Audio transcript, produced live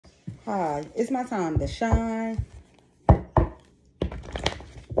Hi, it's my time to shine.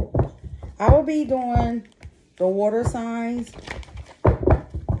 I will be doing the water signs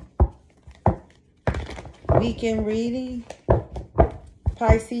weekend reading,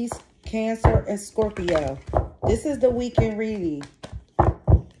 Pisces, Cancer, and Scorpio. This is the weekend reading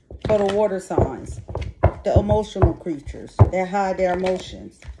for the water signs, the emotional creatures that hide their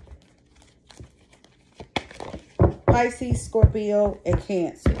emotions. Pisces, Scorpio, and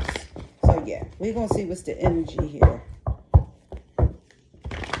Cancers. So yeah, we're going to see what's the energy here.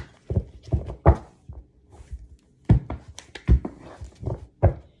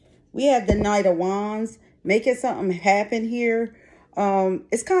 We have the Knight of Wands, making something happen here.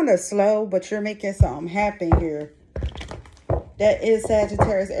 It's kind of slow, but you're making something happen here. That is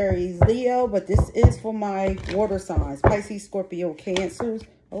Sagittarius, Aries, Leo, but this is for my water signs. Pisces, Scorpio, Cancers.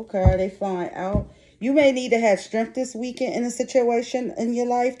 Okay, they flying out. You may need to have strength this weekend in a situation in your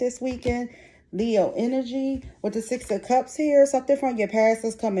life this weekend. Leo energy with the Six of Cups here. Something from your past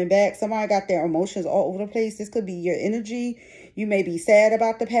is coming back. Somebody got their emotions all over the place. This could be your energy. You may be sad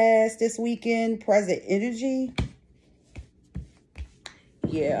about the past this weekend. Present energy.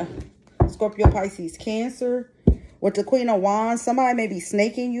 Yeah. Scorpio, Pisces, Cancer. With the Queen of Wands, somebody may be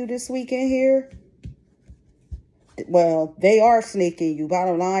snaking you this weekend here. Well, they are snaking you.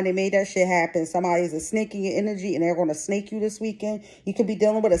 Bottom line, they made that shit happen. Somebody is snaking your energy and they're going to snake you this weekend. You could be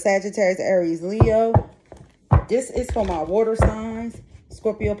dealing with a Sagittarius, Aries, Leo. This is for my water signs.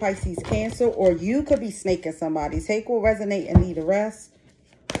 Scorpio, Pisces, Cancer. Or you could be snaking somebody. Take will resonate and leave the rest.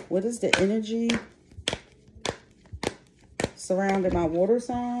 What is the energy surrounding my water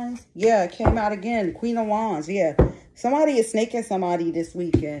signs? Yeah, it came out again. Queen of Wands. Yeah. Somebody is snaking somebody this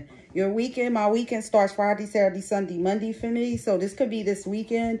weekend. Your weekend, my weekend starts Friday, Saturday, Sunday, Monday for me. So this could be this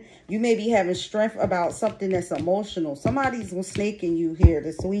weekend. You may be having strength about something that's emotional. Somebody's snaking you here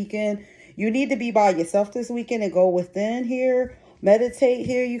this weekend. You need to be by yourself this weekend and go within here. Meditate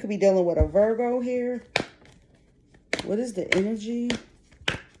here. You could be dealing with a Virgo here. What is the energy?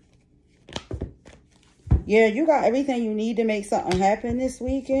 Yeah, you got everything you need to make something happen this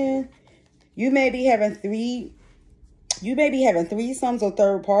weekend. You may be having threesomes or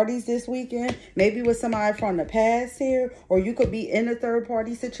third parties this weekend. Maybe with somebody from the past here. Or you could be in a third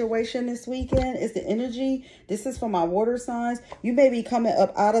party situation this weekend. It's the energy. This is for my water signs. You may be coming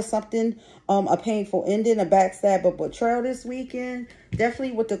up out of something, a painful ending, a backstab, a betrayal this weekend.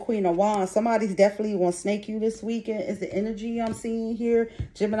 Definitely with the Queen of Wands. Somebody's definitely going to snake you this weekend. Is the energy I'm seeing here.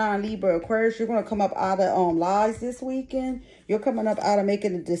 Gemini, Libra, Aquarius. You're going to come up out of lies this weekend. You're coming up out of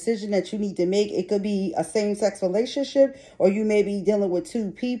making a decision that you need to make. It could be a same-sex relationship, or you may be dealing with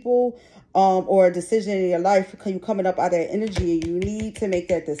two people, or a decision in your life. You coming up out of that energy and you need to make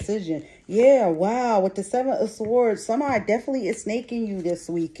that decision. Yeah, wow. With the Seven of Swords, somebody definitely is snaking you this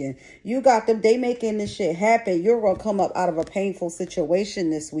weekend. You got them. They making this shit happen. You're going to come up out of a painful situation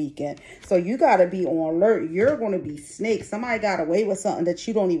this weekend. So you got to be on alert. You're going to be snaked. Somebody got away with something that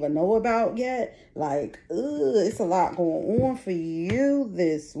you don't even know about yet. Like, it's a lot going on for you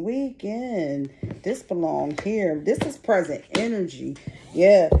this weekend. This belongs here. This is present energy.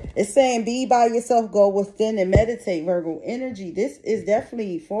 Yeah, it's saying be by yourself, go within and meditate, Virgo energy. This is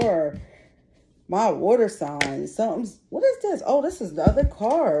definitely for my water signs. What is this? Oh, this is the other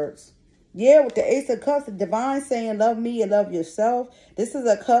cards. Yeah, with the Ace of Cups, the divine saying love me and love yourself. This is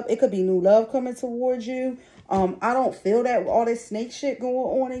a cup. It could be new love coming towards you. I don't feel that with all this snake shit going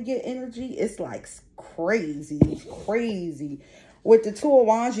on in your energy. It's like crazy. It's crazy. With the Two of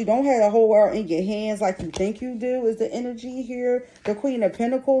Wands, you don't have the whole world in your hands like you think you do is the energy here. The Queen of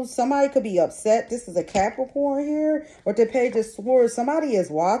Pentacles, somebody could be upset. This is a Capricorn here. With the Page of Swords, somebody is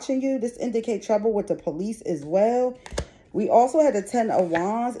watching you. This indicates trouble with the police as well. We also had the Ten of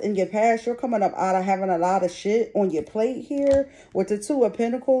Wands. In your past, you're coming up out of having a lot of shit on your plate here. With the Two of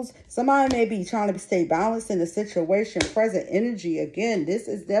Pentacles, somebody may be trying to stay balanced in the situation. Present energy. Again, this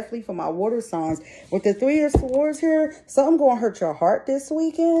is definitely for my water signs. With the Three of Swords here, something going to hurt your heart this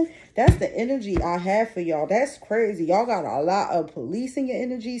weekend. That's the energy I have for y'all. That's crazy. Y'all got a lot of police in your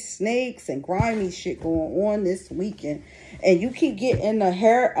energy, snakes and grimy shit going on this weekend. And you keep getting the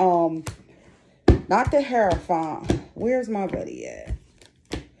hair, not the Hierophant. Where's my buddy at?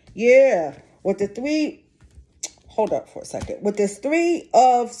 Yeah. With the three... Hold up for a second. With this Three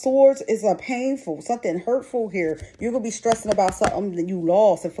of Swords is a painful, something hurtful here. You're going to be stressing about something that you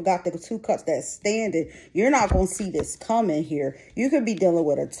lost and forgot the Two Cups that's standing. You're not going to see this coming here. You could be dealing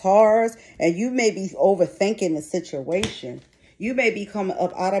with a Taurus and you may be overthinking the situation. You may be coming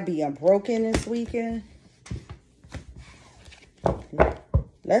up out of being broken this weekend.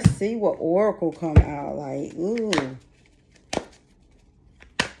 Let's see what Oracle come out like. Ooh.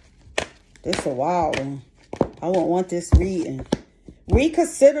 This is a wild one. I won't want this reading.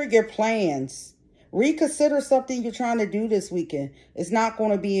 Reconsider your plans. Reconsider something you're trying to do this weekend. It's not going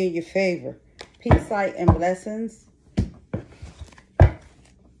to be in your favor. Peace, light, and blessings.